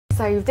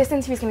So this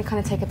interview is going to kind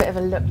of take a bit of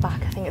a look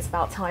back. I think it's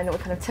about time that we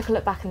kind of took a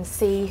look back and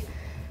see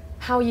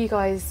how you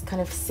guys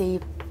kind of see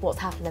what's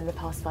happened in the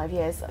past 5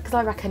 years. Because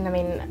I reckon, I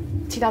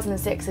mean,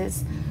 2006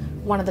 is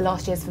one of the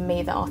last years for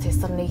me that artists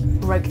suddenly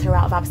broke through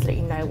out of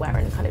absolutely nowhere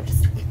and kind of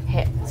just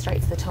hit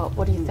straight to the top.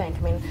 What do you think?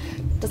 I mean,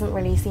 it doesn't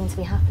really seem to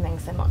be happening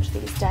so much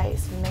these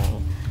days for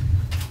me.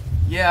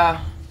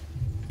 Yeah,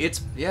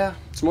 it's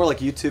more like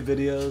YouTube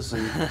videos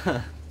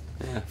and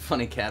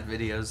funny cat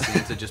videos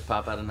seem to just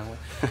pop out of nowhere.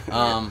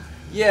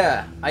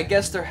 Yeah, I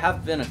guess there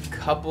have been a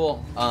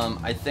couple.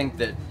 I think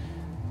that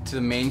to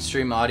the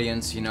mainstream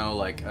audience, you know,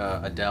 like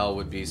Adele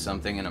would be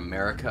something in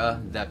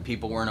America that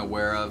people weren't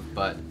aware of,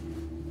 but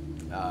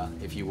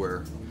if you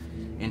were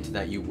into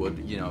that, you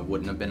would, you know, it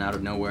wouldn't have been out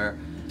of nowhere.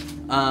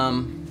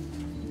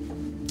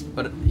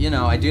 But you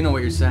know, I do know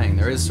what you're saying.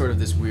 There is sort of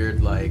this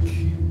weird, like,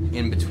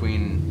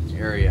 in-between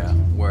area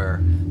where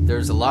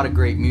there's a lot of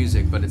great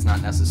music, but it's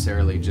not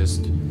necessarily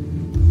just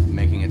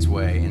making its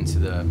way into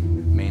the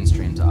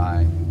mainstream's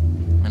eye.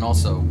 And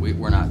also,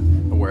 we're not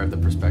aware of the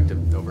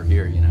perspective over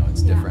here, you know,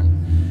 it's different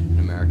in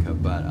America.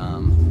 But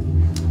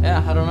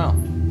yeah, I don't know.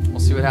 We'll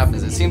see what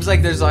happens. It seems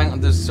like there's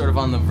sort of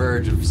on the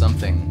verge of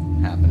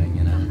something happening,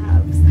 you know.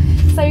 Perhaps.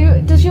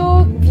 So does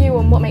your view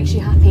on what makes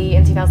you happy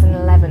in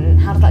 2011,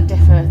 how does that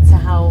differ to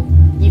how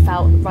you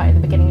felt right at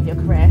the beginning of your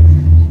career?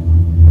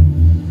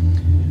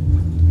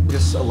 I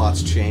guess a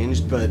lot's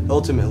changed, but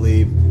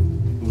ultimately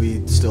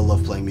we still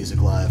love playing music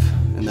live,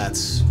 and I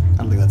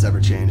don't think that's ever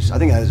changed. I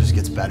think that just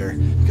gets better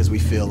because we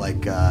feel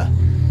like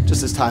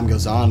just as time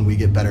goes on, we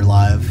get better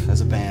live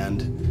as a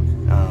band.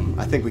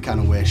 I think we kind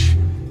of wish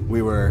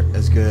we were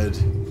as good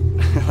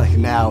like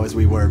now as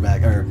we were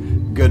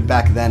good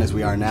back then as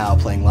we are now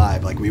playing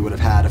live. Like we would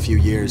have had a few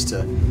years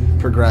to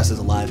progress as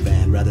a live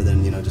band rather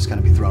than, you know, just kind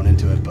of be thrown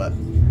into it. But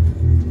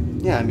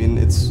yeah, I mean,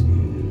 it's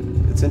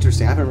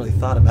interesting. I haven't really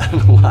thought about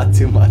it a lot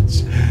too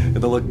much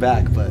to look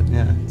back, but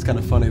yeah, it's kind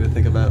of funny to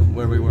think about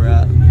where we were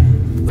at.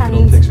 Look at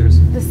old pictures.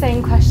 The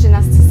same question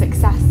as to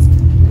success.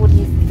 What do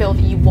you feel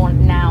that you want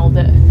now?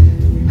 That,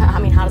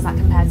 I mean, how does that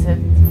compare to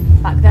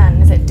back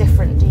then? Is it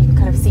different? Do you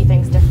kind of see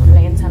things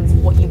differently in terms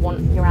of what you want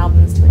your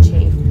albums to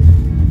achieve?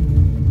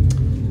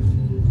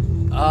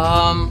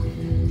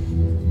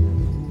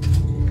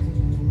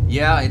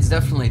 Yeah, it's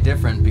definitely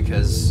different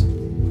because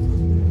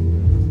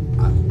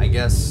I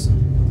guess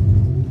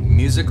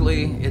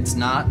musically it's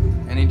not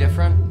any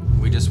different.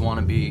 We just want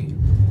to be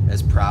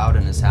as proud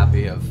and as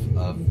happy of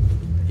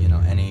you know,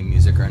 any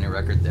music or any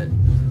record that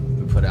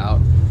we put out.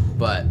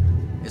 But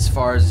as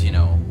far as, you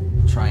know,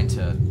 trying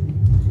to,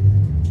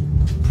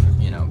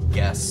 you know,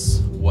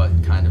 guess what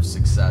kind of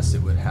success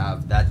it would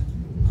have, that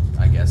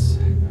I guess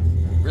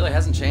really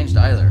hasn't changed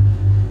either.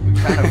 We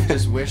kind of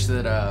just wish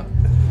that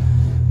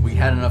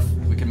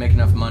we could make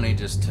enough money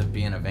just to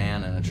be in a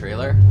van and a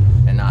trailer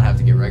and not have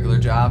to get regular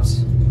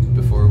jobs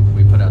before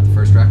we put out the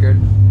first record.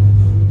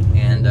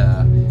 And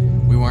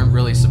we weren't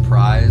really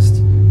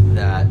surprised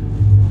that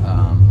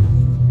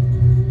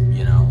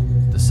you know,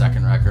 the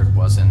second record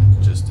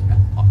wasn't just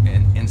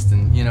an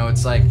instant, you know,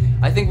 it's like,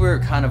 I think we were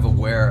kind of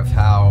aware of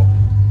how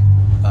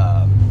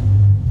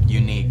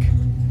unique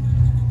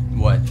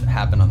what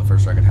happened on the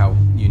first record, how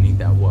unique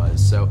that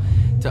was. So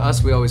to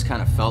us, we always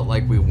kind of felt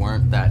like we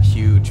weren't that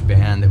huge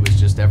band that was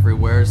just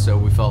everywhere, so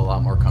we felt a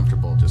lot more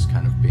comfortable just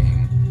kind of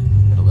being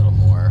a little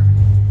more,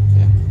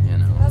 you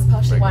know. That's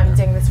partially why I'm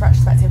doing this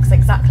retrospective, because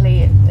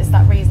exactly it's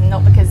that reason,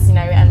 not because, you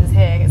know, it ends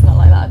here, it's not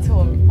like that at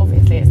all.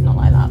 Obviously it's not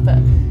like that, but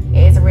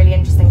it is a really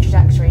interesting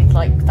trajectory,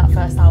 like that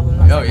first album,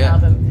 that second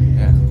album,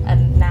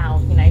 and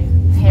now, you know,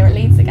 here at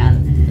Leeds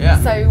again.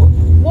 Yeah. So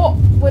what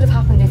would have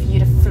happened if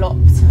you'd have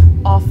flopped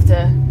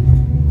after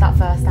that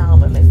first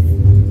album, if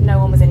no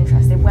one was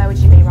interested? Where would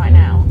you be right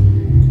now?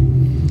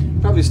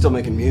 Probably still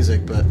making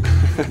music, but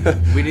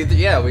we'd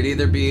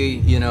either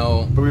be, you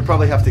know, but we'd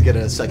probably have to get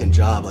a second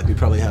job. Like we'd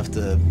probably have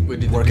to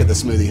work at the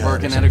smoothie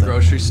hut, working at a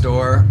grocery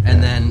store,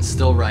 and then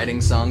still writing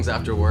songs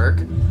after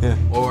work. Yeah.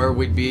 Or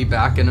we'd be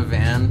back in a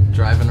van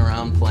driving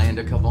around playing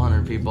to a couple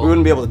hundred people. We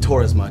wouldn't be able to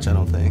tour as much, I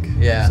don't think.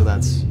 Yeah. So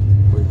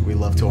we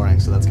love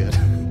touring, so that's good.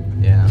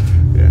 Yeah.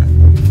 Yeah.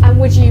 And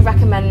would you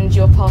recommend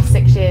your past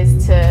 6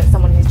 years to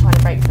someone who's trying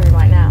to break through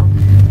right now?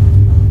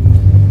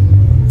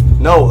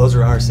 No, those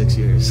are our 6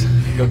 years.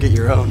 Go get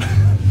your own.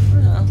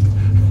 Well,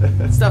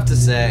 it's tough to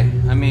say.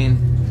 I mean,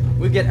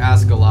 we get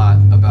asked a lot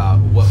about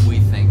what we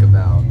think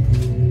about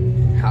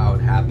how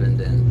it happened,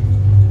 and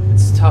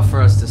it's tough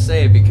for us to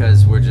say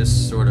because we're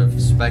just sort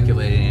of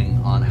speculating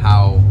on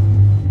how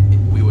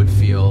we would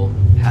feel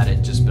had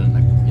it just been,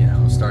 you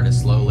know, started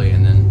slowly,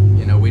 and then,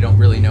 you know, we don't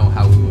really know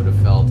how we would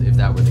have felt if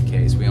that were the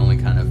case. We only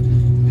kind of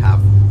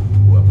have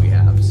what we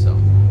have, so,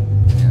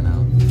 you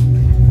know.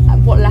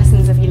 What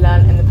lessons have you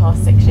learned in the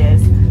past 6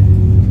 years?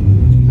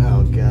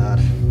 Oh God,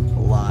 a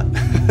lot.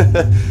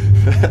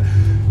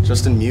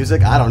 Just in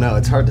music, I don't know.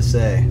 It's hard to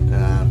say.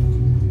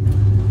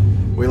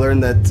 We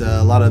learned that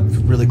a lot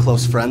of really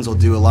close friends will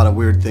do a lot of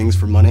weird things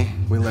for money.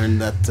 We learned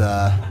that.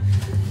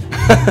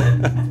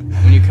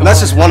 And that's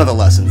just one of the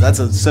lessons. That's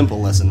a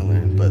simple lesson to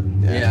learn, but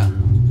yeah.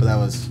 But that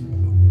was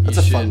That's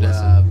a fun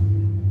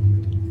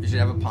lesson. You should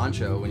have a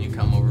poncho when you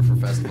come over for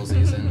festival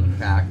season,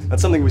 packed.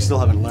 That's something we still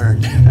haven't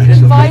learned. You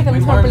can buy them We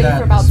learned probably that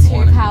for about this £2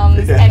 morning.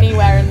 Yeah.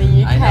 anywhere in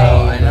the UK.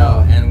 I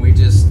know, and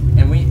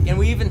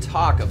we even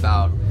talk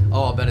about,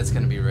 oh, I'll bet it's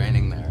gonna be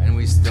raining there, and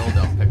we still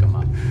don't pick them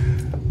up.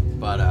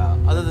 But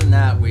other than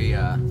that, we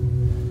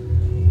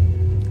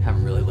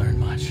haven't really learned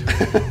much.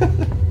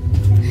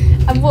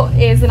 And what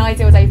is an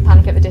ideal day for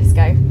Panic at the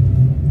Disco?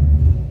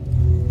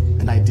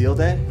 An ideal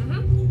day?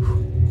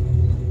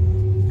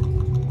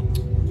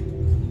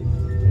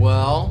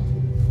 Well,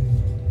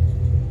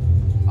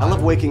 I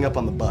love waking up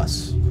on the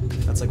bus.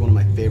 That's like one of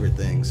my favorite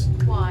things.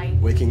 Why?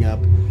 Waking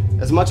up.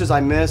 As much as I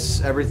miss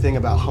everything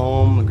about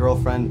home, a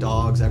girlfriend,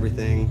 dogs,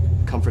 everything,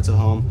 comforts of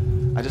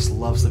home, I just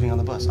love sleeping on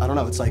the bus. I don't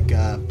know, it's like, you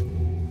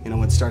know,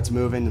 when it starts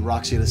moving, it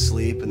rocks you to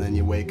sleep, and then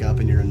you wake up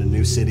and you're in a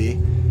new city.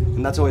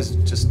 And that's always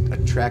just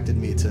attracted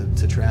me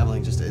to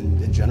traveling, just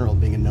in general,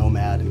 being a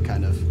nomad and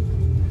kind of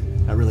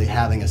not really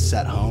having a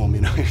set home,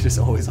 you know, you're just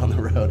always on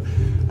the road.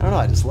 I don't know,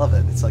 I just love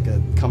it. It's like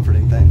a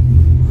comforting thing.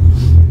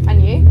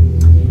 And you?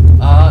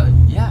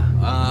 Yeah.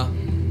 I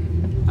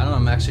don't know,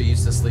 I'm actually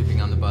used to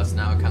sleeping on the bus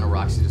now. It kind of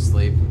rocks you to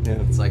sleep. Yeah.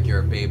 It's like you're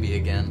a baby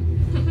again.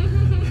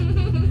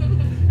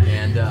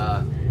 And,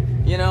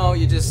 you know,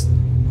 you just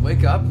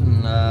wake up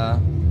and,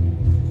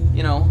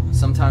 you know,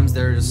 sometimes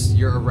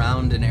you're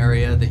around an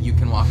area that you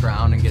can walk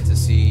around and get to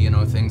see, you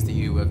know, things that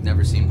you have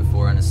never seen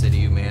before in a city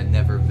you may have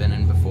never been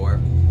in before.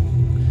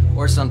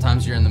 Or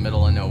sometimes you're in the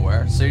middle of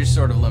nowhere, so you're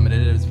sort of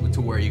limited as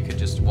to where you could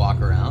just walk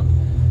around.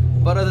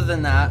 But other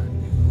than that,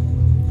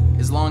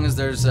 as long as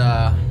there's,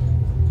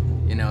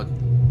 you know,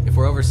 if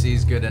we're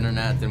overseas, good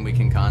internet, then we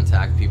can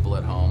contact people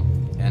at home.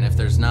 And if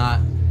there's not,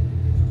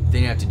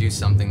 then you have to do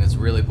something that's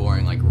really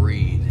boring, like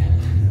read.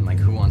 And like,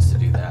 who wants to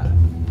do that?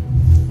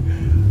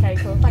 Okay,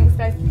 cool. Thanks,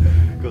 guys.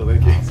 Cool,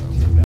 thank you. Awesome.